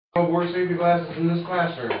Board safety glasses in this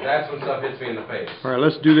classroom. That's when stuff hits me in the face. All right,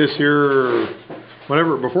 let's do this here.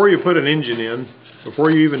 Before you put an engine in,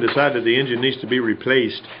 before you even decide that the engine needs to be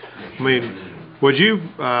replaced, I mean,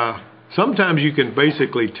 sometimes you can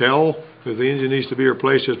basically tell if the engine needs to be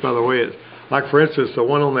replaced just by the way it, like for instance, the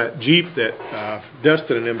one on that Jeep that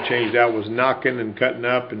Dustin and them changed out was knocking and cutting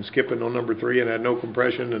up and skipping on number 3 and had no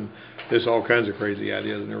compression and just all kinds of crazy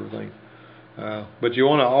ideas and everything. But you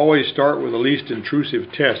want to always start with the least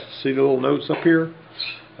intrusive tests. See the little notes up here?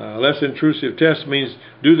 Less intrusive test means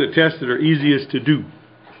do the tests that are easiest to do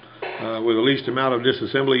with the least amount of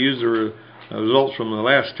disassembly. Use the results from the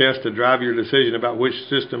last test to drive your decision about which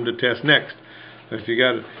system to test next. The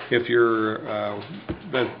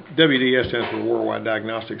WDS stands for Worldwide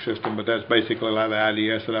Diagnostic System, but that's basically like the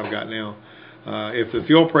IDS that I've got now. If the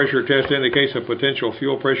fuel pressure test indicates a potential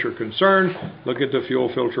fuel pressure concern, look at the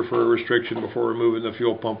fuel filter for a restriction before removing the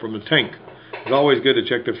fuel pump from the tank. It's always good to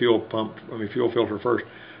check the fuel filter first.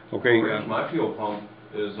 Okay. My fuel pump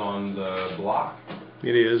is on the block.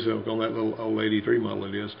 It is on that little old 83 model.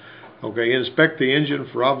 It is. Okay. Inspect the engine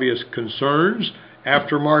for obvious concerns.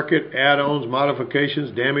 Aftermarket, add-ons,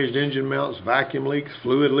 modifications, damaged engine mounts, vacuum leaks,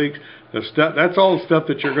 fluid leaks. That's all the stuff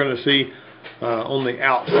that you're going to see on the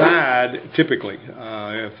outside, typically.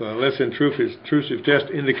 If a less intrusive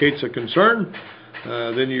test indicates a concern,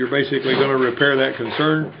 then you're basically going to repair that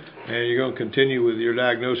concern, and you're going to continue with your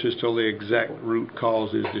diagnosis till the exact root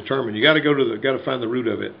cause is determined. You got to find the root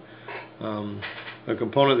of it. The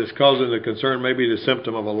component that's causing the concern may be the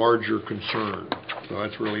symptom of a larger concern, so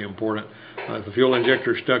that's really important. If the fuel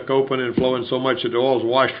injector is stuck open and flowing so much that the oil is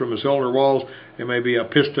washed from the cylinder walls, it may be a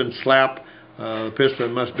piston slap. The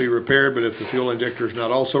piston must be repaired, but if the fuel injector is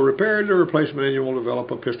not also repaired, the replacement engine will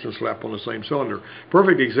develop a piston slap on the same cylinder.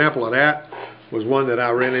 Perfect example of that was one that I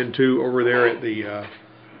ran into over there at the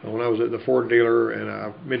when I was at the Ford dealer, and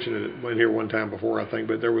I mentioned it in here one time before, I think,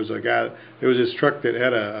 but there was this truck that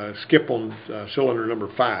had a skip on cylinder number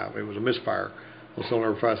 5. It was a misfire on cylinder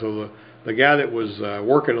number 5. So the guy that was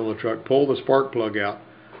working on the truck pulled the spark plug out,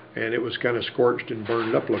 and it was kind of scorched and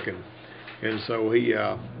burned up looking. And so he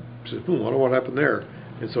said, I wonder what happened there.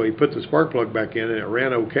 And so he put the spark plug back in, and it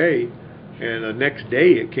ran okay. And the next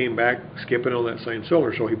day it came back skipping on that same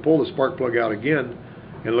cylinder. So he pulled the spark plug out again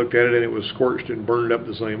and looked at it, and it was scorched and burned up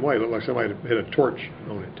the same way. It looked like somebody had hit a torch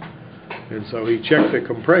on it. And so he checked the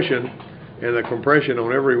compression, and the compression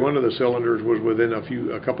on every one of the cylinders was within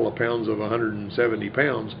a couple of pounds of 170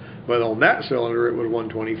 pounds. But on that cylinder, it was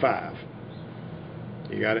 125.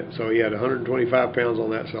 You got it? So he had 125 pounds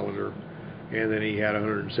on that cylinder, and then he had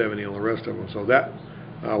 170 on the rest of them. So that,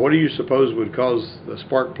 what do you suppose would cause the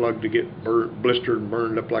spark plug to get blistered and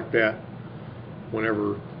burned up like that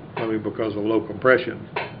because of low compression?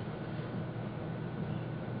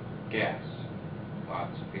 Gas.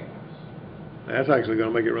 Lots of gas. That's actually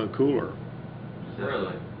going to make it run cooler.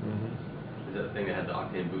 Really? Mm-hmm. Is that the thing that had the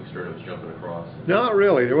octane booster and it was jumping across? No, not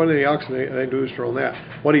really. There wasn't any octane booster on that.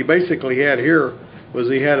 What he basically had here was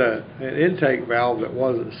he had an intake valve that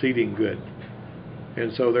wasn't seating good.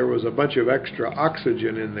 And so there was a bunch of extra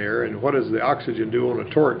oxygen in there. And what does the oxygen do on a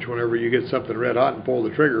torch? Whenever you get something red hot and pull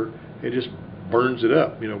the trigger, it just burns it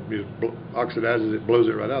up. It oxidizes it, blows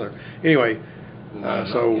it right out there. Anyway,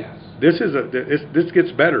 so this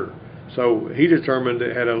gets better. So he determined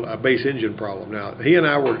it had a base engine problem. Now, he and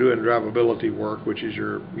I were doing drivability work, which is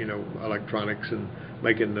your, electronics and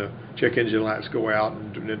making the check engine lights go out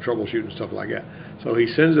and troubleshooting stuff like that. So he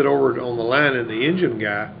sends it over on the line, and the engine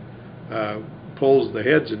guy pulls the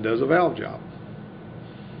heads and does a valve job.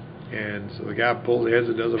 And so the guy pulls the heads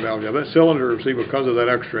and does a valve job. That cylinder, see, because of that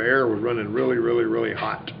extra air, was running really, really, really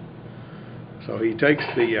hot. So he takes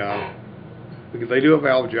because they do a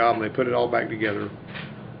valve job and they put it all back together.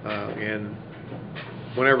 And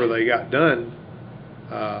whenever they got done,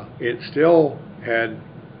 it still had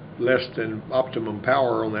less than optimum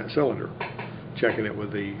power on that cylinder. Checking it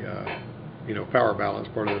with the power balance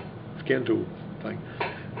part of the skin tool thing.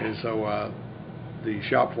 And so the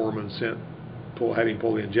shop foreman had him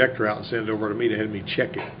pull the injector out and send it over to me to have me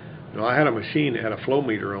check it. Now, I had a machine that had a flow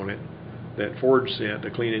meter on it that Ford sent to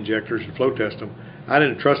clean injectors and flow test them. I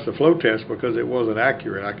didn't trust the flow test because it wasn't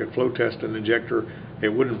accurate. I could flow test an injector, it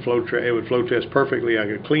wouldn't it would flow test perfectly. I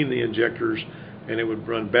could clean the injectors and it would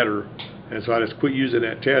run better. And so I just quit using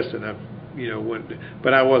that test, and I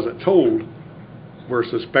but I wasn't told, we're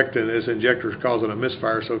suspecting this injector is causing a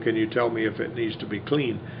misfire, so can you tell me if it needs to be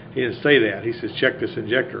cleaned? He didn't say that. He says, check this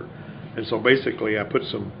injector. And so basically I put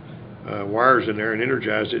some wires in there and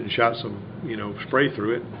energized it and shot some spray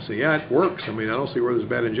through it. So yeah, it works. I don't see where there's a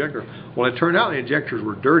bad injector. Well, it turned out the injectors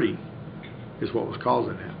were dirty is what was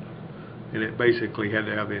causing that. and it basically had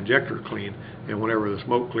to have the injector cleaned. And whenever the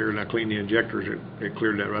smoke cleared and I cleaned the injectors, it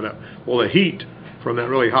cleared that right up. Well, the heat from that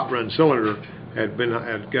really hot run cylinder had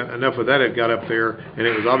got enough of that had got up there, and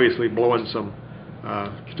it was obviously blowing some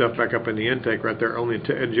stuff back up in the intake right there on the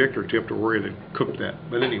injector tip to where it had cooked that.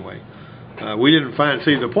 But anyway, we didn't find.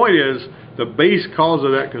 See, the point is, the base cause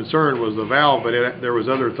of that concern was the valve, but there was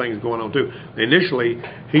other things going on too. Initially,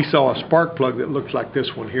 he saw a spark plug that looked like this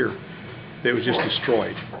one here. That was just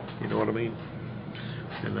destroyed. You know what I mean?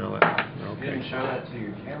 And now that, You didn't okay. show that to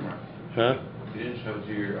your camera. Huh? You didn't show it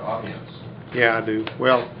to your audience. Yeah, I do.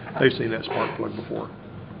 Well, they've seen that spark plug before.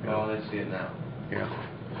 Well, they see it now. Yeah.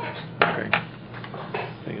 Okay.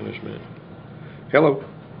 Hang on just a minute. Hello.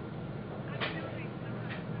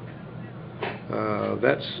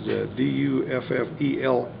 That's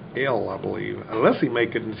Duffell, I believe. Leslie may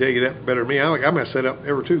couldn't tell you that better than me. I mess that up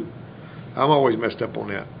ever too. I'm always messed up on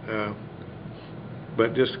that.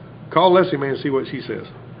 But just call Leslie, man, and see what she says.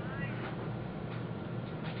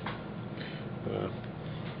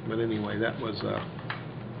 But anyway, that was...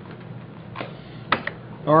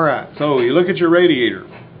 All right, so you look at your radiator.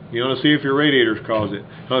 You want to see if your radiators caused it.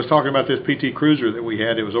 I was talking about this PT Cruiser that we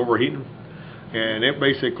had. It was overheating. And it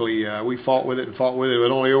basically, we fought with it. It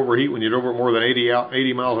would only overheat when you drove it more than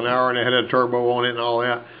 80 miles an hour, and it had a turbo on it and all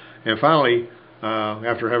that. And finally,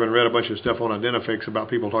 after having read a bunch of stuff on Identifix about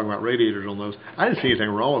people talking about radiators on those, I didn't see anything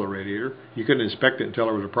wrong with the radiator. You couldn't inspect it until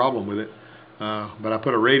there was a problem with it. But I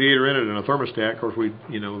put a radiator in it and a thermostat. Of course, the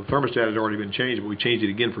thermostat had already been changed, but we changed it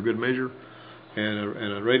again for good measure.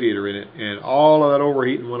 And a radiator in it, and all of that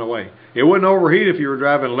overheating went away. It wouldn't overheat if you were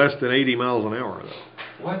driving less than 80 miles an hour,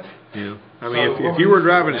 though. What? Yeah. I mean, if you were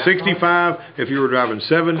driving 65, if you were driving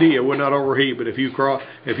 70, it would not overheat. But if you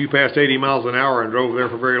passed 80 miles an hour and drove there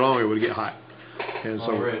for very long, it would get hot. And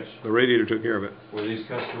so Rich, the radiator took care of it. were these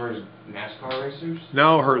customers NASCAR racers?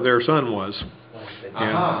 No, their son was.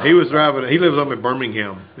 Uh-huh. He was driving. He lives up in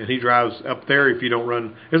Birmingham, and he drives up there. If you don't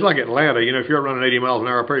run, it's like Atlanta. If you're running 80 miles an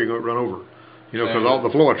hour up there, you're going to run over. Because all the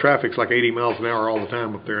flow of traffic's like 80 miles an hour all the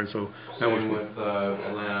time up there, and so that was Same with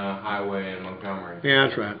Atlanta Highway in Montgomery. Yeah,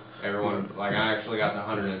 that's right. Everyone, like I actually got to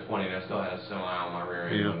 120, and I still had a semi on my rear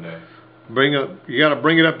end one day. You got to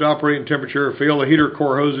bring it up to operating temperature. Feel the heater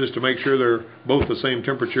core hoses to make sure they're both the same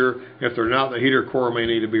temperature. If they're not, the heater core may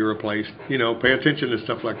need to be replaced. Pay attention to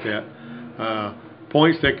stuff like that.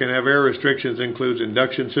 Points that can have air restrictions includes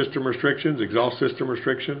induction system restrictions, exhaust system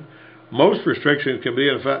restriction. Most restrictions can be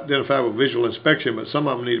identified with visual inspection, but some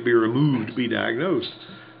of them need to be removed to be diagnosed.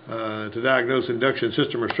 To diagnose induction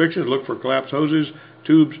system restrictions, look for collapsed hoses,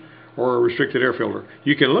 tubes, or a restricted air filter.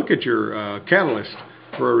 You can look at your catalyst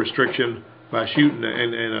for a restriction by shooting,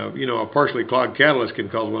 and a partially clogged catalyst can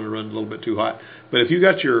cause one to run a little bit too hot. But if you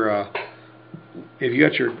got your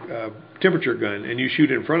temperature gun and you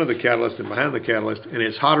shoot in front of the catalyst and behind the catalyst, and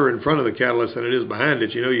it's hotter in front of the catalyst than it is behind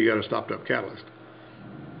it, you got a stopped up catalyst.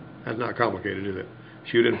 That's not complicated, is it?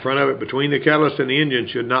 Shoot in front of it. Between the catalyst and the engine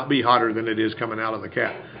should not be hotter than it is coming out of the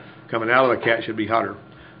cat. Coming out of the cat should be hotter.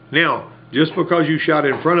 Now, just because you shot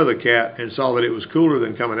in front of the cat and saw that it was cooler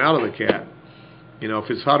than coming out of the cat,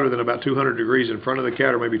 if it's hotter than about 200 degrees in front of the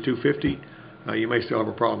cat, or maybe 250, you may still have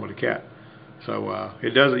a problem with the cat. So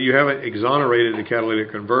you haven't exonerated the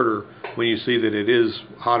catalytic converter when you see that it is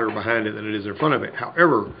hotter behind it than it is in front of it.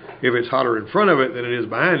 However, if it's hotter in front of it than it is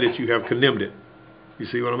behind it, you have condemned it. You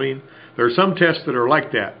see what I mean? There are some tests that are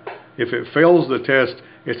like that. If it fails the test,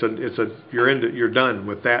 you're done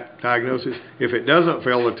with that diagnosis. If it doesn't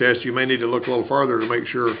fail the test, you may need to look a little farther to make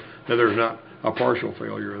sure that there's not a partial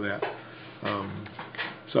failure of that.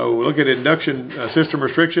 So look at induction system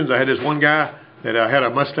restrictions. I had this one guy that had a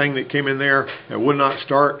Mustang that came in there that would not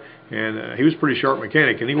start, and he was a pretty sharp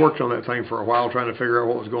mechanic, and he worked on that thing for a while trying to figure out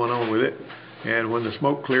what was going on with it. And when the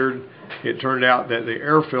smoke cleared, it turned out that the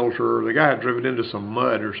air filter, the guy had driven into some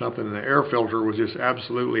mud or something, and the air filter was just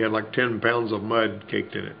absolutely, had like 10 pounds of mud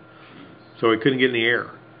caked in it. So it couldn't get any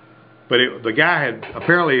air. But the guy had,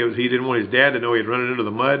 apparently he didn't want his dad to know he had run it into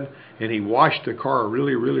the mud, and he washed the car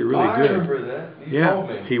really, really, really good. I remember that. You told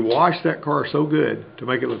me. He washed that car so good to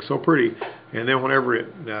make it look so pretty. And then whenever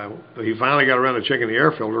he finally got around to checking the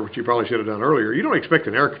air filter, which you probably should have done earlier, you don't expect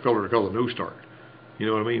an air filter to cause a no start. You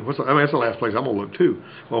know what I mean? That's the last place I'm going to look, too.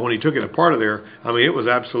 Well, when he took it apart of there, it was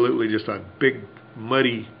absolutely just a big,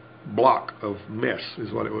 muddy block of mess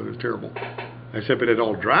is what it was. It was terrible. Except it had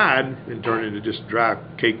all dried and turned into just dry,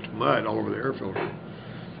 caked mud all over the air filter.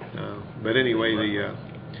 But anyway,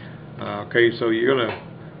 okay, so you're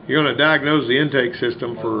gonna diagnose the intake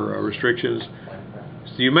system for restrictions.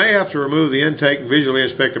 So you may have to remove the intake and visually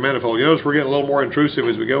inspect the manifold. You notice we're getting a little more intrusive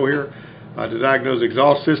as we go here. To diagnose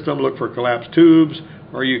exhaust system, look for collapsed tubes,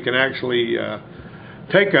 or you can actually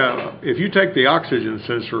if you take the oxygen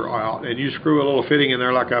sensor out and you screw a little fitting in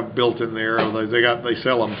there like I've built in there, or they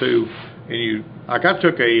sell them too, and I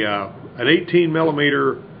took an 18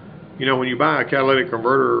 millimeter. You know, when you buy a catalytic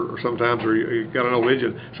converter, or sometimes, or you got an old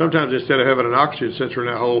engine, sometimes instead of having an oxygen sensor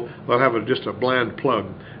in that hole, they'll have just a blind plug.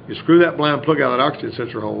 You screw that blind plug out of that oxygen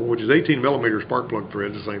sensor hole, which is 18 millimeter spark plug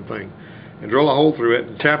thread, the same thing, and drill a hole through it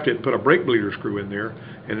and tapped it and put a brake bleeder screw in there.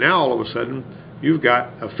 And now all of a sudden, you've got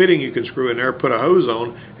a fitting you can screw in there, put a hose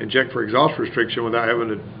on, and check for exhaust restriction without having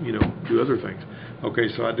to, do other things. Okay,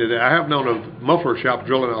 so I did that. I have known of muffler shops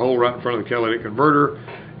drilling a hole right in front of the catalytic converter,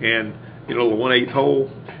 and a little 1/8 hole.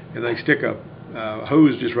 And they stick a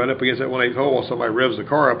hose just right up against that 1/8 hole while somebody revs the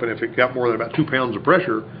car up, and if it got more than about 2 pounds of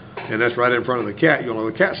pressure, and that's right in front of the cat, you'll know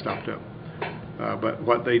the cat stopped up. But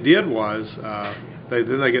what they did was,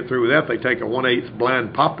 then they get through with that, they take a 1/8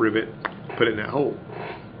 blind pop rivet, put it in that hole.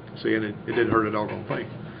 See, and it didn't hurt a doggone thing.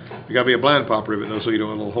 You got to be a blind pop rivet though, so you don't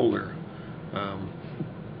have a little hole there.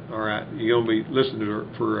 All right, you're gonna be listening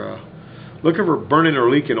for looking for burning or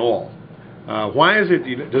leaking oil. Why is it?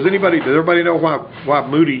 Does everybody know why why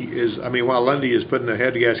Lundy is putting the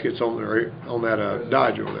head gaskets on that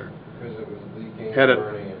Dodge over there? Because it was leaking, Had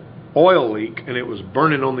burning an oil leak and it was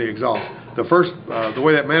burning on the exhaust. The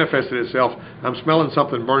way that manifested itself, I'm smelling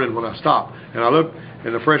something burning when I stop, and I look,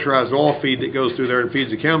 and the pressurized oil feed that goes through there and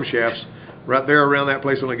feeds the camshafts right there around that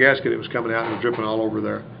place on the gasket, it was coming out and was dripping all over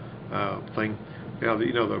their thing. Now,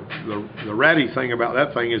 the ratty thing about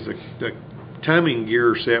that thing is the timing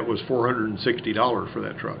gear set was $460 for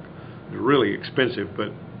that truck. It was really expensive,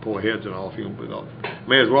 but pull aheads and all. If you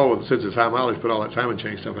may as well, since it's high mileage, put all that timing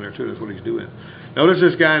chain stuff in there too. That's what he's doing. Notice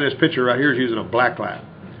this guy in this picture right here is using a black light.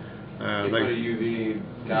 They put a UV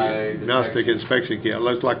dye diagnostic inspection kit.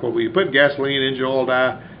 Looks like what we put gasoline, engine oil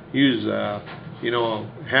dye. Use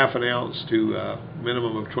half an ounce to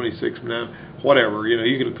minimum of 26. Whatever,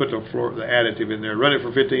 you can put the additive in there. Run it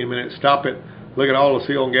for 15 minutes. Stop it. Look at all the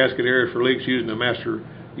seal and gasket areas for leaks using the Master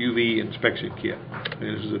UV inspection kit.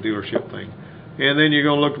 And this is a dealership thing. And then you're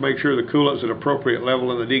going to look to make sure the coolant's at appropriate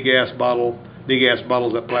level in the degas bottle. Degas bottle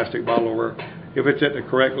is that plastic bottle over. If it's at the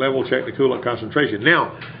correct level, check the coolant concentration.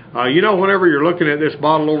 Now, whenever you're looking at this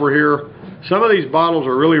bottle over here, some of these bottles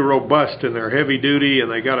are really robust and they're heavy duty and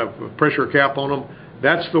they got a pressure cap on them.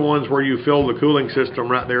 That's the ones where you fill the cooling system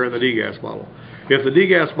right there in the degas bottle. If the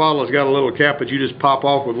degas bottle has got a little cap that you just pop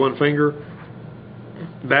off with one finger,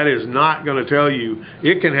 that is not going to tell you.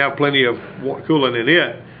 It can have plenty of coolant in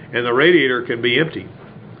it, and the radiator can be empty.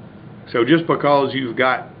 So just because you've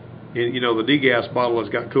got, the degas bottle has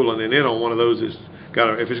got coolant in it on one of those,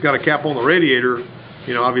 if it's got a cap on the radiator,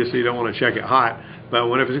 obviously you don't want to check it hot. But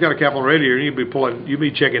if it's got a cap on the radiator, you'd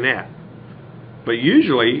be checking that. But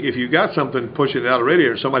usually, if you've got something pushing it out of the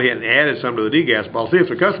radiator, somebody hadn't added some to the degas bottle. See, if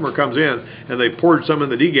the customer comes in and they poured some in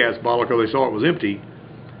the degas bottle because they saw it was empty,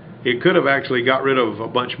 it could have actually got rid of a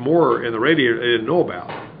bunch more in the radiator they didn't know about.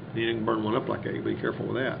 You didn't burn one up like that. You be careful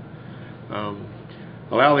with that.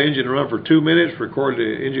 Allow the engine to run for 2 minutes. Record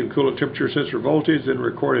the engine coolant temperature sensor voltage, then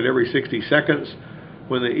record it every 60 seconds.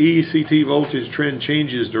 When the ECT voltage trend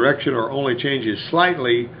changes direction or only changes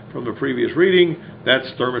slightly from the previous reading, that's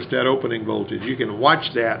thermostat opening voltage. You can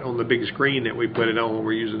watch that on the big screen that we put it on when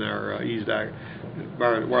we're using our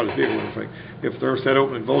wireless vehicle interface. If thermostat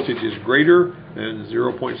opening voltage is greater than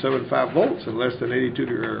 0.75 volts and less than 82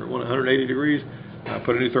 or 180 degrees,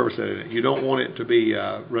 put a new thermostat in it. You don't want it to be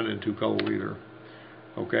running too cold either.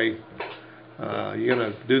 Okay, you're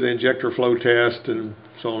going to do the injector flow test and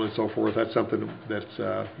so on and so forth. That's something that's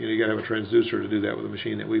you got to have a transducer to do that with a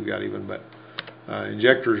machine that we've got even. But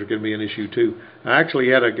injectors are going to be an issue too. I actually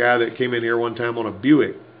had a guy that came in here one time on a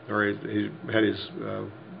Buick, or he had his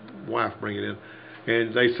wife bring it in,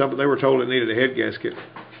 and they were told it needed a head gasket,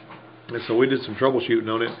 and so we did some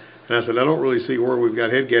troubleshooting on it. And I said, I don't really see where we've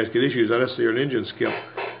got head gasket issues. I just see an engine skip,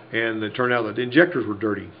 and it turned out that the injectors were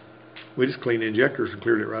dirty. We just cleaned the injectors and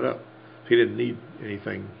cleared it right up. He didn't need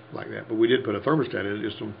anything like that, but we did put a thermostat in it,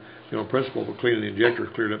 just on principle, but cleaning the injectors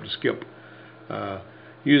cleared up the skip.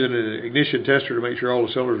 Using an ignition tester to make sure all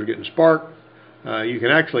the cylinders are getting spark. You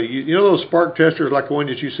can actually, those spark testers like the one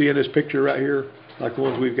that you see in this picture right here, like the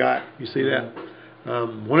ones we've got. You see that?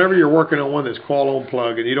 Whenever you're working on one that's qual-on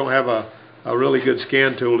plug and you don't have a really good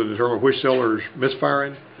scan tool to determine which cylinder is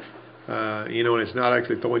misfiring, and it's not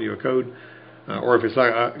actually throwing you a code, or if it's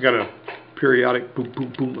like got a periodic boom,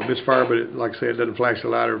 boom, boom, a misfire, but like I say, it doesn't flash the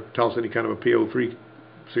light or toss any kind of a PO3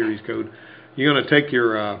 series code. You're going to take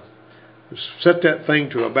your set that thing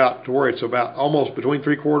to where it's about almost between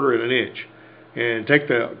 3/4 and an inch, and take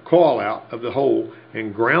the coil out of the hole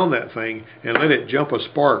and ground that thing and let it jump a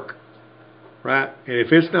spark right? And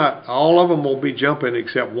if it's not, all of them will be jumping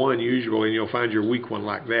except one usually, and you'll find your weak one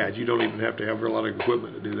like that. You don't even have to have a lot of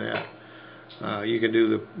equipment to do that. You can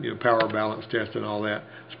do the power balance test and all that.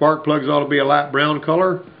 Spark plugs ought to be a light brown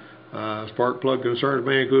color. Spark plug concerns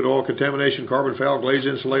may include oil contamination, carbon foul, glaze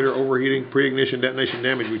insulator, overheating, pre-ignition, detonation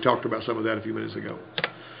damage. We talked about some of that a few minutes ago.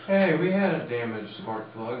 Hey, we had a damaged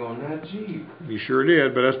spark plug on that Jeep. You sure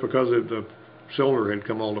did, but that's because the cylinder had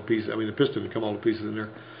come all to pieces. I mean, the piston had come all to pieces in there.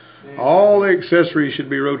 Yeah. All the accessories should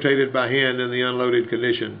be rotated by hand in the unloaded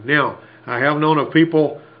condition. Now, I have known of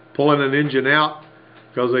people pulling an engine out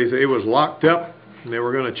because they say it was locked up and they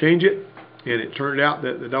were going to change it, and it turned out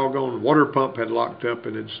that the doggone water pump had locked up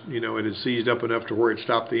and it had seized up enough to where it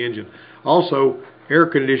stopped the engine. Also, air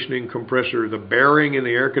conditioning compressor, the bearing in the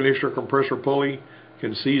air conditioner compressor pulley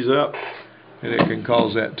can seize up, and it can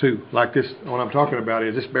cause that too. Like this, what I'm talking about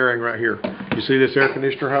is this bearing right here. You see this air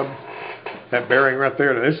conditioner hub? That bearing right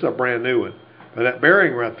there, now this is a brand new one, but that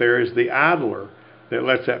bearing right there is the idler that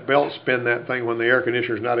lets that belt spin that thing when the air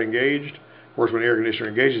conditioner is not engaged. Of course, when the air conditioner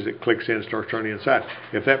engages, it clicks in and starts turning inside.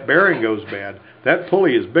 If that bearing goes bad, that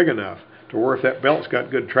pulley is big enough to where if that belt's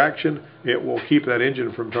got good traction, it will keep that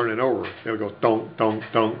engine from turning over. It'll go thunk, thunk,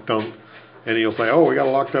 thunk, thunk, and you'll say, oh, we got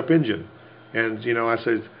a locked up engine. And, I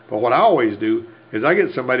said, but what I always do is I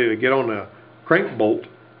get somebody to get on a crank bolt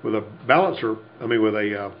with a balancer, with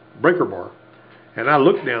a breaker bar, and I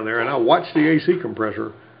look down there and I watch the AC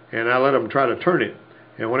compressor and I let them try to turn it.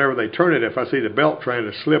 And whenever they turn it, if I see the belt trying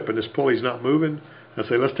to slip and this pulley's not moving, I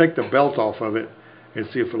say, let's take the belt off of it and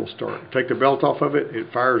see if it'll start. Take the belt off of it,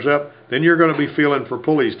 it fires up, then you're going to be feeling for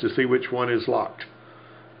pulleys to see which one is locked.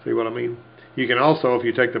 See what I mean? You can also, if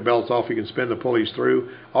you take the belts off, you can spin the pulleys through.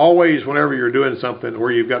 Always, whenever you're doing something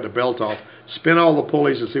where you've got the belt off, spin all the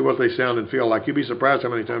pulleys and see what they sound and feel like. You'd be surprised how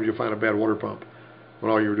many times you'll find a bad water pump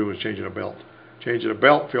when all you were doing is changing a belt. Changing a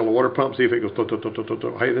belt, feel the water pump, see if it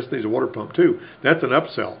goes, hey, this needs a water pump too. That's an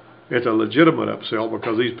upsell. It's a legitimate upsell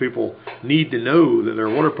because these people need to know that their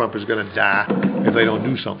water pump is going to die if they don't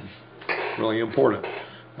do something. Really important.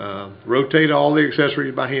 Rotate all the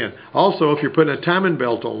accessories by hand. Also, if you're putting a timing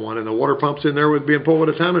belt on one and the water pump's in there with being pulled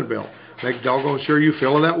with a timing belt, make doggone sure you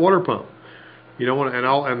fill that water pump. You don't want to,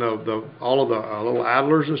 all of the little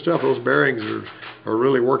idlers and stuff, those bearings are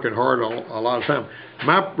really working hard a lot of time.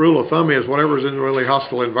 My rule of thumb is whatever's in a really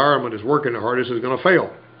hostile environment is working the hardest is going to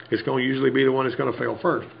fail. It's going to usually be the one that's going to fail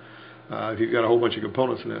first if you've got a whole bunch of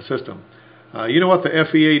components in that system. You know what the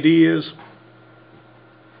FEAD is?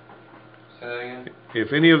 Say that again?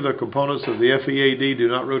 If any of the components of the FEAD do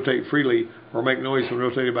not rotate freely or make noise when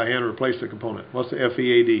rotated by hand, replace the component. What's the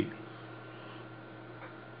FEAD?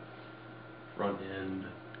 Front end.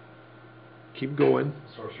 Keep going.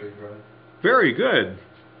 Sorcery drive. Very good.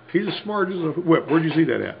 He's as smart as a whip. Where'd you see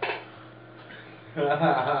that at?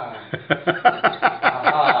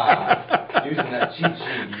 Using that cheat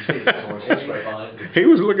sheet, you see the source. It's right behind it. He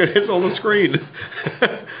was looking at it on the screen.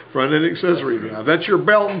 Front end accessory drive. That's your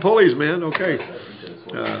belt and pulleys, man. Okay.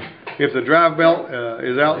 If the drive belt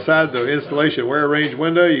is outside the installation wear range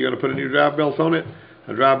window, you're going to put a new drive belt on it.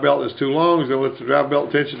 A drive belt is too long, so let the drive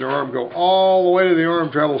belt tension the arm go all the way to the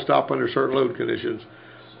arm travel stop under certain load conditions.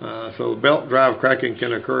 So belt drive cracking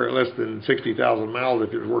can occur at less than 60,000 miles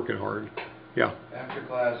if it's working hard. Yeah. After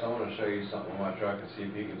class, I want to show you something on my truck and see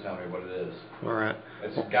if you can tell me what it is. All right.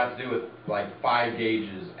 It's got to do with like 5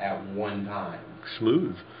 gauges at one time.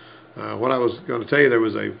 Smooth. What I was going to tell you, there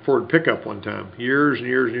was a Ford pickup one time, years and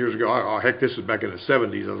years and years ago. Oh, heck, this is back in the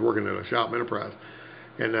 70s. I was working at a shop, Enterprise.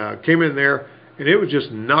 And came in there, and it was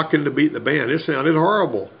just knocking to beat the band. It sounded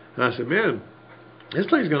horrible. And I said, man, this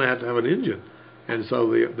thing's going to have an engine. And so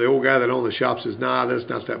the old guy that owned the shop says, nah, there's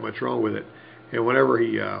not that much wrong with it. And whenever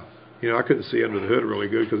he, I couldn't see under the hood really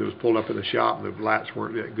good because it was pulled up in the shop and the lights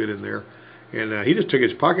weren't that good in there. And he just took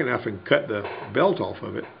his pocket knife and cut the belt off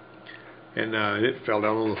of it. And it fell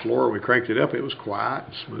down on the floor, and we cranked it up. It was quiet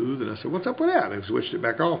and smooth. And I said, what's up with that? And I switched it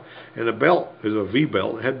back off. And the belt is a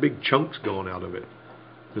V-belt. It had big chunks going out of it.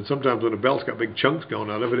 And sometimes when a belt's got big chunks going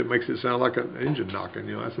out of it, it makes it sound like an engine knocking.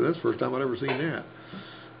 I said, that's the first time I'd ever seen that.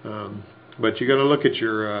 But you got to look at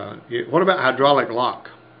your, what about hydraulic lock?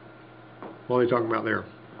 What are they talking about there?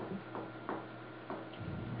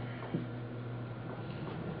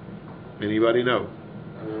 Anybody know?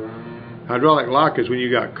 Hydraulic lock is when you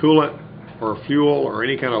got coolant or fuel or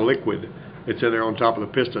any kind of liquid that's in there on top of the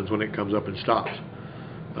pistons when it comes up and stops.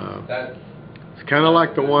 It's kind of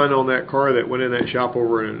like the one on that car that went in that shop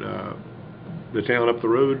over in the town up the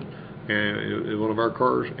road, and it was one of our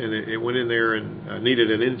cars, and it went in there and needed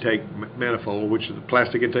an intake manifold, which is a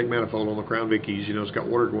plastic intake manifold on the Crown Vic keys. It's got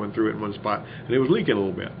water going through it in one spot, and it was leaking a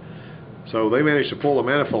little bit. So they managed to pull the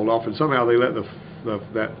manifold off, and somehow they let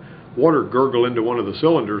that water gurgle into one of the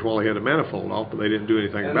cylinders while they had the manifold off, but they didn't do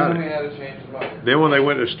anything about it. And then we had to change the motor. Then when they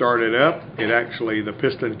went to start it up, the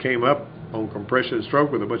piston came up on compression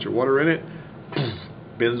stroke with a bunch of water in it,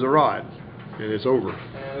 bends the rod, and it's over.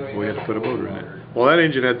 And We had to put a motor in it. Well, that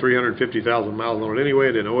engine had 350,000 miles on it anyway.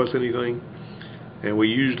 It didn't owe us anything. And we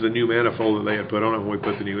used the new manifold that they had put on it when we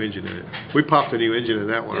put the new engine in it. We popped a new engine in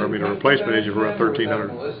that one. I mean, a replacement engine for about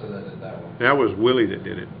 $1,300. Melissa that did that one. That was Willie that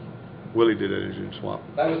did it. Willie did that engine swap.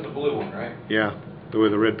 That was the blue one, right? Yeah,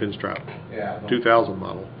 with the red pinstripe. Yeah. 2000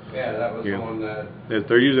 model. Yeah, that was Yeah. the one that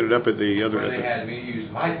They're using it up at the other. where they had me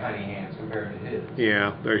use my tiny hands compared to his.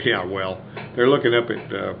 Yeah, they're looking up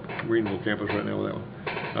at Greenville campus right now with that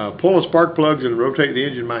one. Pull the spark plugs and rotate the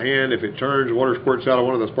engine by hand. If it turns, water squirts out of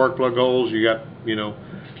one of the spark plug holes. You got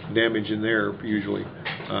damage in there usually.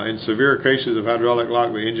 In severe cases of hydraulic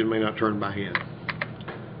lock, the engine may not turn by hand.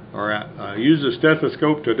 All right. Use the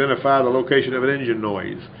stethoscope to identify the location of an engine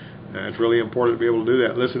noise. It's really important to be able to do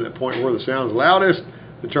that. Listen at the point where the sound's loudest.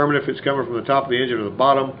 Determine if it's coming from the top of the engine or the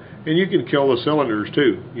bottom. And you can kill the cylinders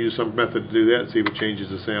too. Use some method to do that and see if it changes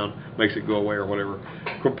the sound, makes it go away or whatever.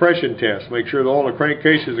 Compression test. Make sure the oil in the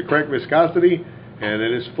crankcase is the correct viscosity and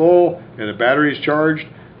it is full and the battery is charged.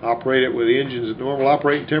 Operate it with the engine's at normal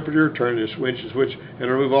operating temperature. Turn the switch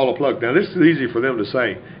and remove all the plugs. Now this is easy for them to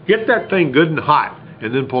say. Get that thing good and hot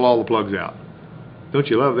and then pull all the plugs out. Don't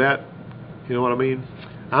you love that? You know what I mean?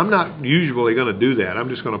 I'm not usually going to do that. I'm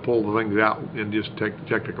just going to pull the things out and just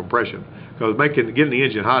check the compression. Because getting the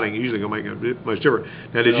engine hot ain't usually going to make much difference.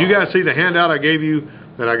 Now, did you guys see the handout I gave you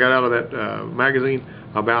that I got out of that magazine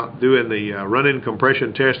about doing the run-in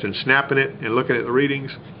compression test and snapping it and looking at the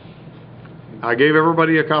readings? I gave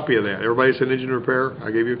everybody a copy of that. Everybody said engine repair.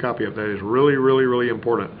 I gave you a copy of that. It's really, really, really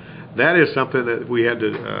important. That is something that we had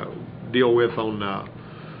to deal with on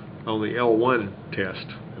the L1 test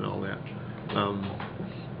and all that.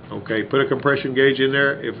 Okay, put a compression gauge in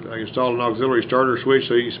there. If I install an auxiliary starter switch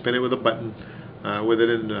so you can spin it with a button, with it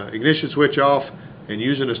in ignition switch off, and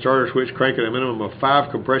using the starter switch, crank at a minimum of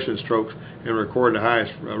 5 compression strokes and record the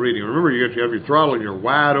highest reading. Remember, you have to have your throttle in your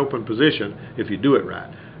wide open position if you do it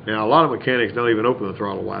right. Now, a lot of mechanics don't even open the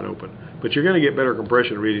throttle wide open, but you're going to get better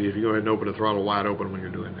compression reading if you go ahead and open the throttle wide open when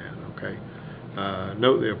you're doing that. Okay.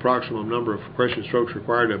 Note the approximate number of compression strokes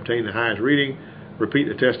required to obtain the highest reading. Repeat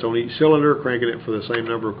the test on each cylinder, cranking it for the same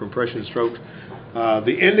number of compression strokes.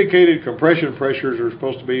 The indicated compression pressures are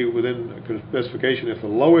supposed to be within the specification if the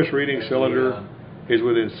lowest reading cylinder is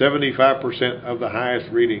within 75% of the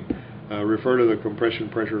highest reading. Refer to the compression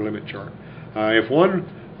pressure limit chart. If one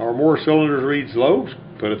or more cylinders reads low,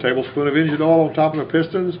 put a tablespoon of engine oil on top of the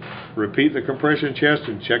pistons, repeat the compression test,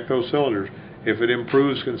 and check those cylinders. If it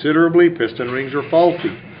improves considerably, piston rings are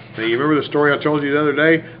faulty. Now, you remember the story I told you the other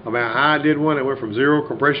day about how I did one that went from 0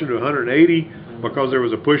 compression to 180 because there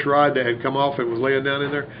was a push rod that had come off and was laying down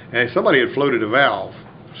in there? And somebody had floated a valve,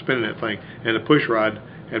 spinning that thing, and the push rod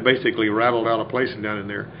had basically rattled out of place and down in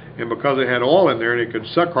there. And because it had oil in there and it could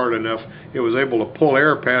suck hard enough, it was able to pull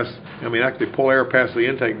air past, actually pull air past the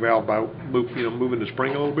intake valve by moving the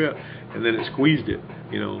spring a little bit, and then it squeezed it,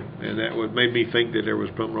 and that made me think that there was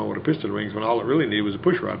something wrong with the piston rings when all it really needed was a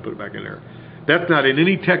push rod put it back in there. That's not in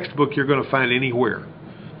any textbook you're going to find anywhere.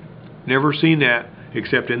 Never seen that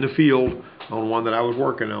except in the field on one that I was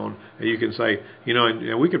working on. And you can say,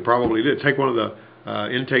 and we could probably take one of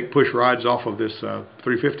the intake push rods off of this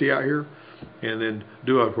 350 out here and then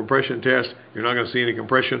do a compression test. You're not going to see any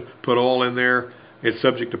compression. Put oil in there. It's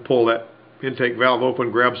subject to pull that intake valve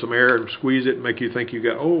open, grab some air and squeeze it and make you think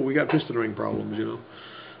we got piston ring problems,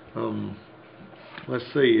 Let's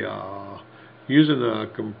see. Using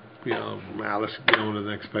the now let's get on to the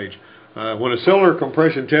next page. When a cylinder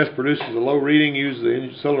compression test produces a low reading, use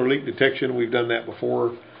the cylinder leak detection. We've done that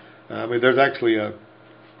before. There's actually a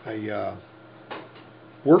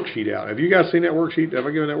worksheet out. Have you guys seen that worksheet? Have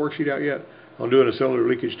I given that worksheet out yet on doing a cylinder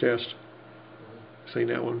leakage test? Seen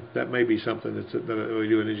that one? That may be something that we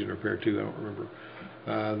do in engine repair too. I don't remember.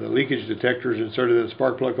 The leakage detector is inserted in the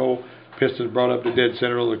spark plug hole. Piston brought up to dead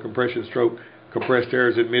center on the compression stroke. Compressed air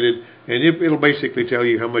is admitted, and it'll basically tell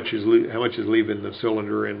you how much is leaving the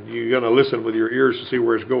cylinder, and you're going to listen with your ears to see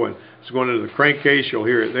where it's going. If it's going into the crankcase, you'll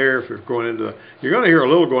hear it there. If it's going into you're going to hear a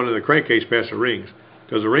little going into the crankcase past the rings,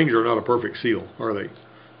 because the rings are not a perfect seal, are they?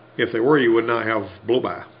 If they were, you would not have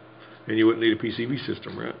blow-by, and you wouldn't need a PCV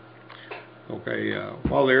system, right? Okay.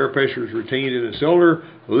 While the air pressure is retained in the cylinder,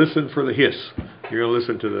 listen for the hiss. You're going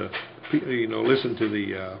to listen to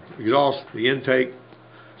the exhaust, the intake.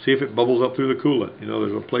 See if it bubbles up through the coolant.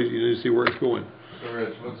 There's a place you need to see where it's going. So,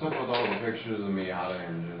 Rich, what's up with all the pictures of the Miata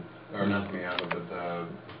engine? Or not the Miata, but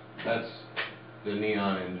That's the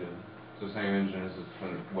neon engine. It's the same engine as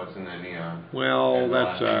what's in that neon. Well, And the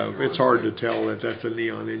that's, last page it's hard to was tell that that's a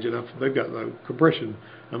neon engine. They've got the compression,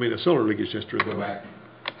 I mean, the cylinder leakage tester. Go back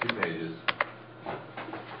 2 pages.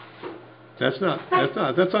 That's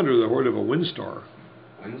under the hood of a Windstar.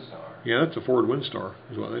 Windstar. Yeah, that's a Ford Windstar,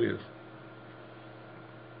 is what that is.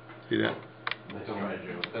 See that?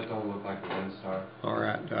 That don't look like a Windstar. All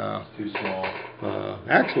right. It's too small.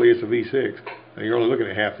 Actually, it's a V6. And you're only looking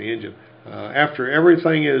at half the engine. After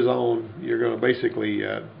everything is on, you're going to basically.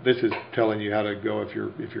 This is telling you how to go if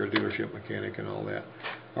you're a dealership mechanic and all that.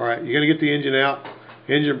 All right, you got to get the engine out.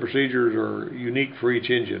 Engine procedures are unique for each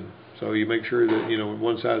engine, so you make sure that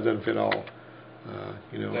one size doesn't fit all.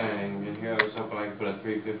 Dang, and here I was hoping I could put a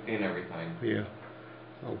 350 and everything. Yeah.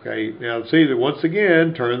 Okay, now see that once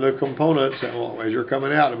again, turn the components as you're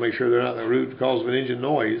coming out and make sure they're not the root cause of an engine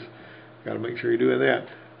noise. Got to make sure you're doing that.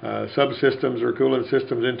 Subsystems or coolant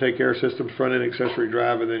systems, intake air systems, front end accessory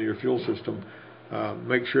drive, and then your fuel system.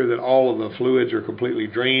 Make sure that all of the fluids are completely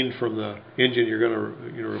drained from the engine you're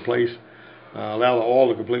going to replace. Allow the oil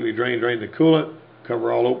to completely drain the coolant.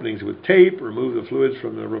 Cover all openings with tape. Remove the fluids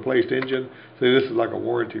from the replaced engine. So this is like a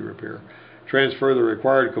warranty repair. Transfer the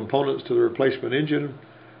required components to the replacement engine,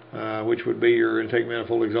 which would be your intake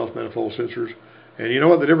manifold, exhaust manifold, sensors. And you know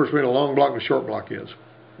what the difference between a long block and a short block is?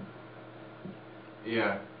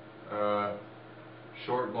 Yeah.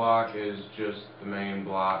 Short block is just the main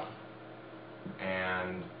block,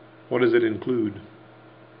 and what does it include?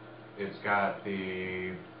 It's got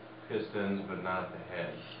the pistons, but not the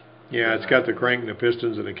head. Yeah, it's got the crank and the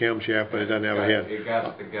pistons and the camshaft, but it doesn't have a head. It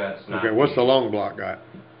got the guts. Not Okay, what's the long block got?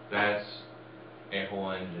 That's a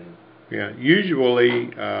whole engine. Yeah,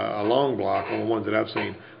 usually a long block, on the ones that I've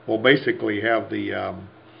seen, will basically have the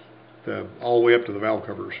all the way up to the valve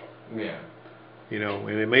covers. Yeah. And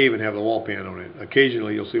it may even have the wall pan on it.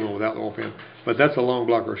 Occasionally you'll see one without the wall pan, but that's a long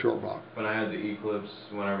block or a short block. When I had the Eclipse,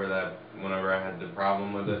 whenever I had the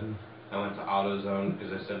problem with it, I went to AutoZone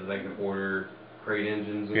because they said they could order crate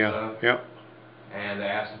engines and stuff. Yeah. And they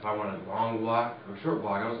asked if I wanted long block or short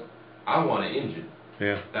block. I want an engine.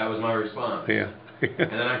 Yeah. That was my response. Yeah.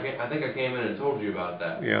 And then I think I came in and told you about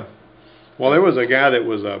that. Yeah. Well, there was a guy that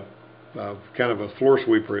was a kind of a floor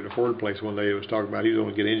sweeper at the Ford place one day. He was talking about he was going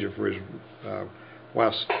to get an engine for his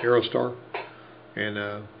wife's Aerostar,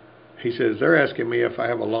 and he says they're asking me if I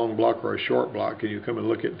have a long block or a short block. Can you come and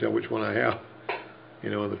look at it and tell which one I have?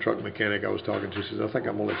 And the truck mechanic I was talking to says, I think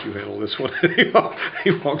I'm going to let you handle this one.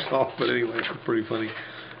 He walks off, but anyway, it's pretty funny.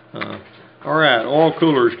 All right, oil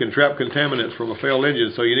coolers can trap contaminants from a failed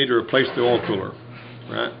engine, so you need to replace the oil cooler,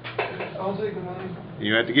 right? I'll take the money.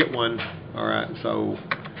 You have to get one. All right, so,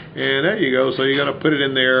 and there you go. So you're going to put it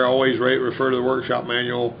in there. Always refer to the workshop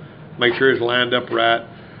manual. Make sure it's lined up right.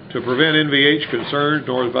 To prevent NVH concerns,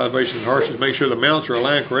 noise, vibrations, and harshness, make sure the mounts are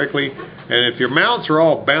aligned correctly. And if your mounts are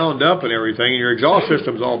all bound up and everything, and your exhaust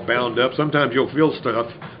system's all bound up, sometimes you'll feel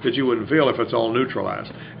stuff that you wouldn't feel if it's all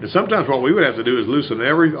neutralized. And sometimes what we would have to do is loosen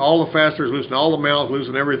all the fasteners, loosen all the mounts,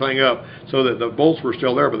 loosen everything up so that the bolts were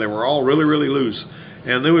still there, but they were all really, really loose.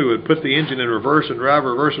 And then we would put the engine in reverse and drive,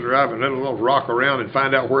 and then it'll rock around and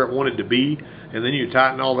find out where it wanted to be. And then you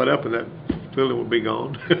tighten all that up, and that feeling would be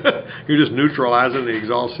gone. You're just neutralizing the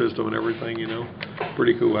exhaust system and everything,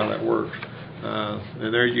 Pretty cool how that works.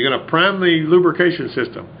 And there you're going to prime the lubrication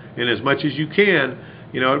system. And as much as you can,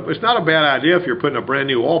 it's not a bad idea if you're putting a brand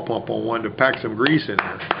new oil pump on one to pack some grease in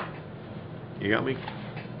there. You got me?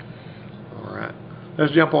 All right.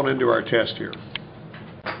 Let's jump on into our test here.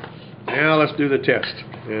 Now let's do the test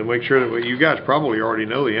and make sure that you guys probably already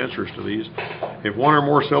know the answers to these. If one or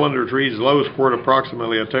more cylinders reads low, squirt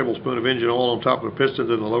approximately a tablespoon of engine oil on top of the pistons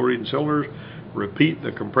in the low reading cylinders. Repeat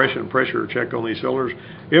the compression pressure check on these cylinders.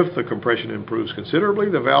 If the compression improves considerably,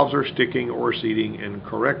 the valves are sticking or seating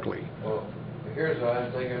incorrectly. Well, here's what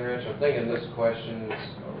I'm thinking, Rich. I'm thinking this question's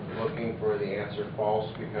looking for the answer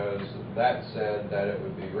false because that said that it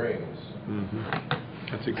would be rings.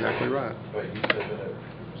 That's exactly right. But you said that it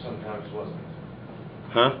sometimes wasn't.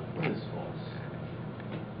 Huh? What is false?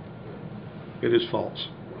 It is false.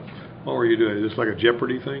 What were you doing? Is this like a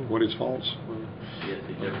Jeopardy thing? What is false? Yes,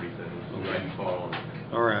 the Jeopardy thing. I'm glad you followed.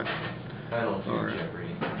 All right. I don't do All right. Jeopardy.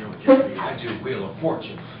 No Jeopardy. I do Wheel of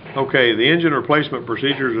Fortune. Okay, the engine replacement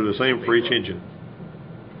procedures are the same for each engine.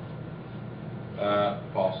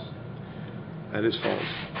 False. That is false.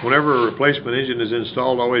 Whenever a replacement engine is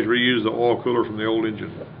installed, always reuse the oil cooler from the old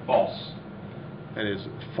engine. False. That is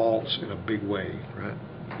false in a big way, right?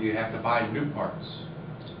 You have to buy new parts.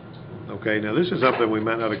 Okay, now this is something we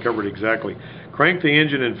might not have covered exactly. Crank the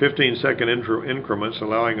engine in 15-second increments,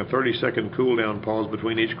 allowing a 30-second cool down pause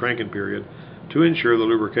between each cranking period. to ensure the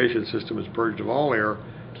lubrication system is purged of all air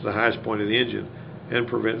to the highest point of the engine and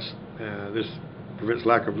prevents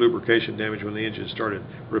lack of lubrication damage when the engine is started.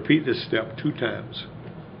 Repeat this step 2 times.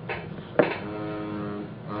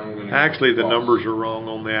 I'm gonna Actually, the false. numbers are wrong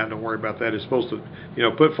on that. Don't worry about that. It's supposed to,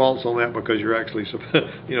 put false on that because you're actually,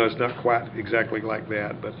 it's not quite exactly like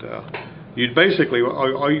that. But you'd basically,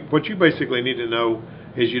 what you basically need to know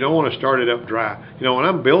is you don't want to start it up dry. When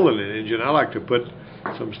I'm building an engine, I like to put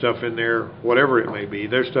some stuff in there, whatever it may be.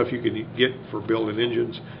 There's stuff you can get for building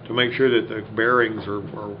engines to make sure that the bearings are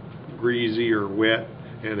greasy or wet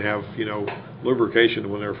and have, lubrication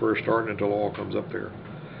when they're first starting until oil comes up there.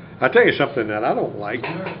 I tell you something that I don't like.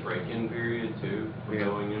 Isn't there a break-in period too for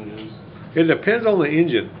going engines? It depends on the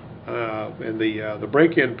engine, and the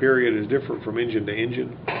break-in period is different from engine to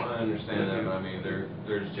engine. I understand that, but I mean,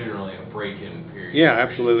 there's generally a break-in period. Yeah,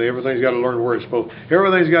 absolutely. Everything's got to learn where it's supposed.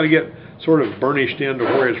 Everything's got to get sort of burnished into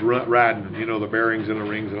where it's riding. The bearings and the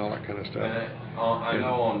rings and all that kind of stuff. And I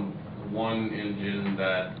know on one engine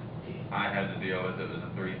that I had to deal with, it was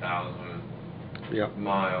a 3,000 Yep.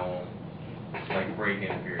 mile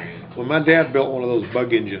break-in period. When my dad built one of those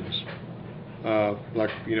bug engines,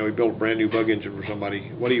 he built a brand new bug engine for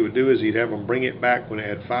somebody, what he would do is he'd have them bring it back when it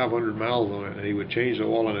had 500 miles on it, and he would change the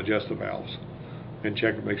oil and adjust the valves and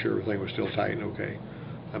check to make sure everything was still tight and okay.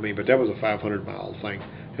 But that was a 500 mile thing.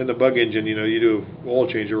 In the bug engine, you do an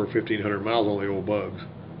oil change over 1,500 miles on the old bugs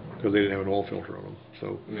because they didn't have an oil filter on them.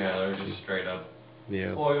 So Yeah, they're just straight up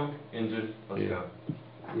yeah. oil, engine, let's Yeah. go.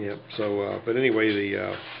 Yep. So, but anyway,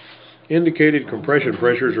 the indicated compression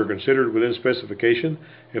pressures are considered within specification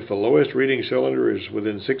if the lowest reading cylinder is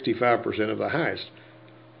within 65% of the highest.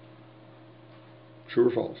 True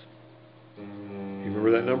or false? You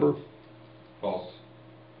remember that number? False.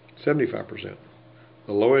 75%.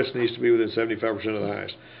 The lowest needs to be within 75% of the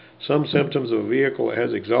highest. Some symptoms of a vehicle that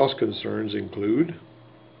has exhaust concerns include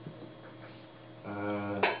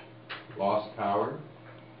Lost power.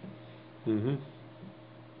 mm-hmm.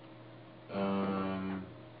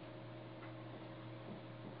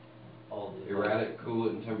 Erratic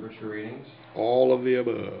coolant temperature readings. all of the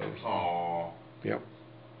above. Aww. Yep.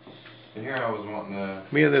 And here I was wanting to.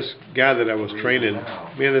 Me and this guy that I was Read training, them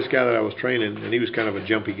out. and he was kind of a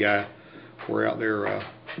jumpy guy. We're out there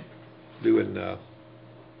doing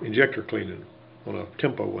injector cleaning on a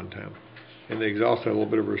tempo one time, and the exhaust had a little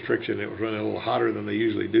bit of restriction. It was running a little hotter than they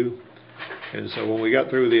usually do, and so when we got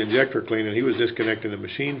through the injector cleaning, he was disconnecting the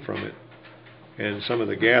machine from it, and some of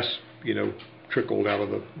the gas, trickled out of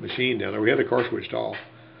the machine down there. We had the car switched off,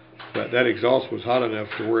 but that exhaust was hot enough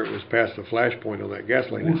to where it was past the flash point on that gas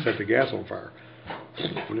line and set the gas on fire.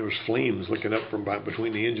 And there was flames licking up from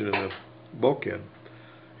between the engine and the bulkhead.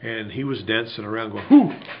 And he was dancing around going, hoo,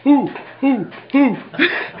 hoo, hoo, hoo.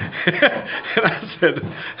 And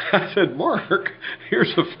I said, Mark,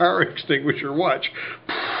 here's a fire extinguisher, watch.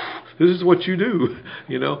 This is what you do,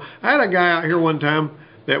 I had a guy out here one time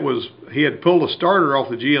that he had pulled a starter off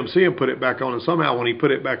the GMC and put it back on, and somehow when he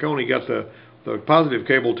put it back on, he got the positive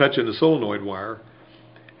cable touching the solenoid wire.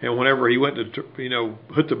 And whenever he went to,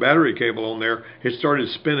 put the battery cable on there, it started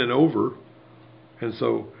spinning over. And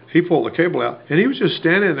so he pulled the cable out, and he was just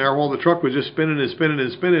standing there while the truck was just spinning and spinning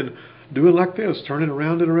and spinning, doing like this, turning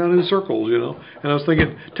around and around in circles, And I was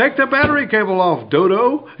thinking, take the battery cable off,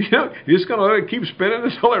 Dodo. You're just going to let it keep spinning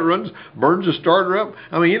until it burns the starter up.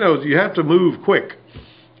 You have to move quick.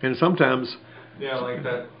 And sometimes... Yeah, like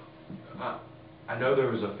that. I know there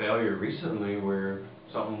was a failure recently where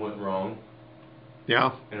something went wrong.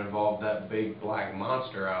 Yeah. It involved that big black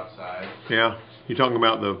monster outside. Yeah. You're talking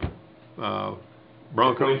about the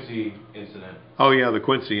Bronco? The Quincy incident. Oh, yeah, the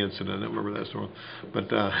Quincy incident. I remember that story. But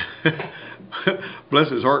bless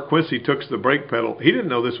his heart, Quincy took the brake pedal. He didn't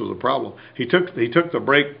know this was a problem. He took the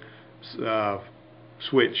brake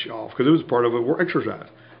switch off because it was part of an exercise.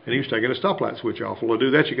 And he was taking a stoplight switch off. Well, to do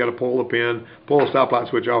that, you got to pull the pin, pull the stoplight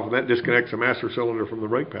switch off, and that disconnects the master cylinder from the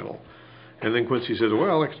brake pedal. And then Quincy says,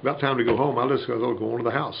 well, it's about time to go home. I'll just go into the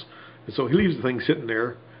house. And so he leaves the thing sitting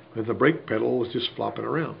there, and the brake pedal was just flopping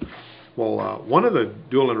around. Well, one of the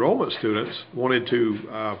dual enrollment students wanted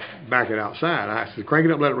to back it outside. I said, crank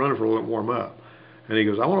it up, let it run for a little bit, warm up. And he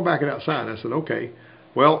goes, I want to back it outside. And I said, okay.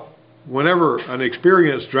 Well, whenever an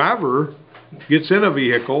experienced driver gets in a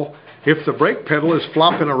vehicle, if the brake pedal is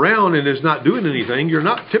flopping around and is not doing anything, you're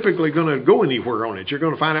not typically going to go anywhere on it. You're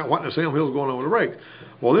going to find out what in the Sam Hill's going on with the brakes.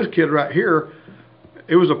 Well, this kid right here,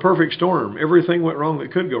 it was a perfect storm. Everything went wrong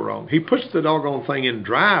that could go wrong. He puts the doggone thing in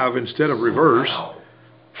drive instead of reverse. Wow.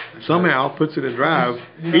 somehow puts it in drive.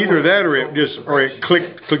 Either that or it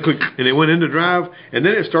click, click, click, and it went into drive, and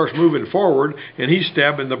then it starts moving forward, and he's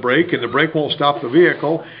stabbing the brake, and the brake won't stop the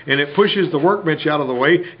vehicle, and it pushes the workbench out of the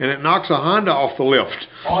way, and it knocks a Honda off the lift.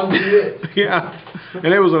 Onto it. Yeah,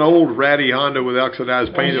 and it was an old ratty Honda with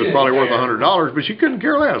oxidized paint. It was probably worth $100, but she couldn't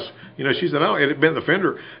care less. You know, she said, "Oh, it had bent the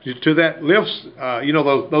fender to that lifts. You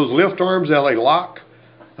know, those lift arms, how they lock,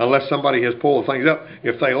 unless somebody has pulled the things up.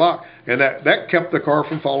 If they lock, and that kept the car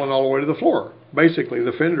from falling all the way to the floor. Basically,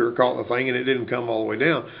 the fender caught the thing, and it didn't come all the way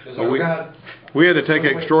down. So we had to take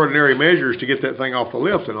extraordinary measures to get that thing off the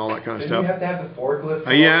lift and all that kind of stuff. Did you have to have the forklift?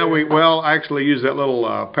 Yeah, I actually used that little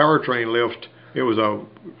powertrain lift. It was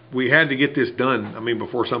we had to get this done. I mean,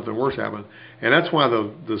 before something worse happened, and that's why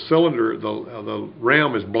the cylinder, the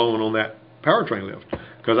ram is blown on that powertrain lift,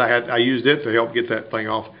 because I used it to help get that thing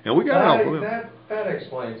off, and we got it off the lift. That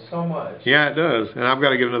explains so much. Yeah, it does, and I've got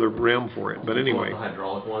to get another ram for it. But anyway, The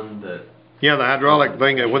hydraulic one that. yeah, the hydraulic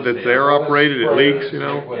thing that's air operated, it leaks, you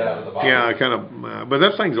know. Yeah, kind of. But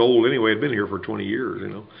that thing's old anyway. It'd been here for 20 years, you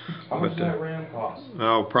know. How much does that ram cost?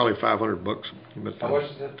 Oh, probably $500. But How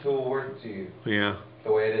much is that tool worth to you? Yeah.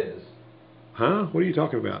 The way it is. Huh? What are you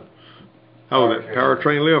talking about? Oh, that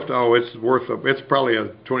powertrain lift. Oh, it's probably a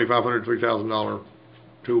 $2,500, $3,000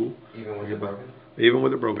 tool. Even with it broken? Even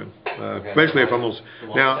with it broken. Especially if I'm almost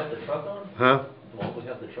now. The truck on? Huh? The one we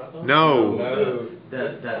have the truck on? No.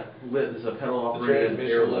 That lift is a pedal The operated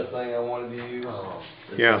transmission airlift. thing I wanted to use. Oh,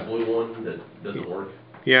 Yeah. The blue one that doesn't work.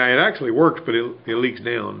 Yeah, it actually works, but it leaks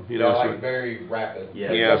down. You know. Yeah, like So, very rapid.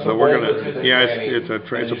 Yeah. so we're gonna. Yeah, it's a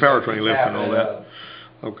powertrain lift and all that.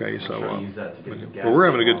 Okay, so Use that to get the gas but we're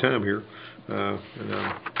having a good off. time here.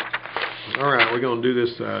 All right, we're going to do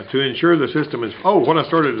this to ensure the system is. Oh, what I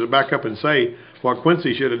started to back up and say, what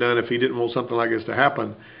Quincy should have done if he didn't want something like this to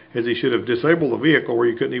happen, is he should have disabled the vehicle where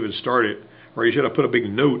you couldn't even start it, or he should have put a big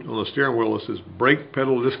note on the steering wheel that says "brake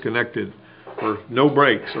pedal disconnected," or "no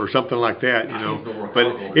brakes," or something like that. You know,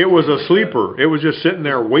 but it was a sleeper. It was just sitting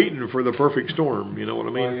there waiting for the perfect storm. You know what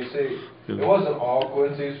I mean? Well, you see, it wasn't all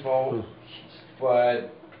Quincy's fault,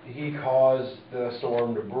 but he caused the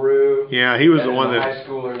storm to brew. Yeah, he was the and one the that. high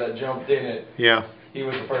schooler that jumped in it. Yeah. He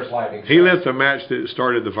was the first lightning. He lit the match that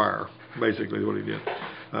started the fire, basically is what he did.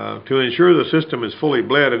 To ensure the system is fully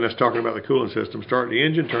bled, and that's talking about the cooling system, start the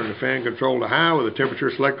engine, turn the fan control to high with the temperature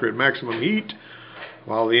selector at maximum heat.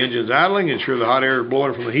 While the engine's idling, ensure the hot air is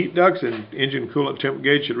blowing from the heat ducts, and engine coolant temp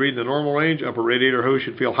gauge should read in the normal range. Upper radiator hose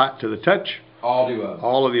should feel hot to the touch. All the above.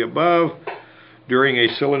 All of the above. During a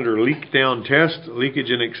cylinder leak down test, leakage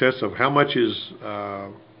in excess of how much is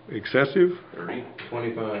excessive? 30.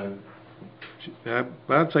 25.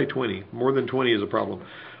 I'd say 20. More than 20 is a problem.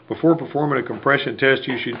 Before performing a compression test,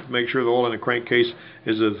 you should make sure the oil in the crankcase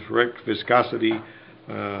is of the correct viscosity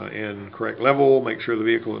and correct level. Make sure the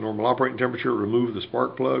vehicle at normal operating temperature. Remove the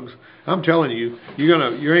spark plugs. I'm telling you, you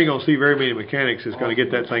ain't gonna see very many mechanics that's gonna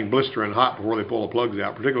get that thing blistering hot before they pull the plugs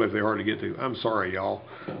out, particularly if they're hard to get to. I'm sorry, y'all,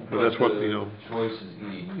 but that's what, you know. Choice is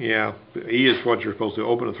E. Yeah, E is what you're supposed to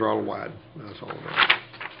open the throttle wide. That's all about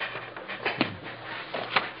it.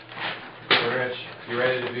 Rich, you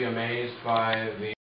ready to be amazed by the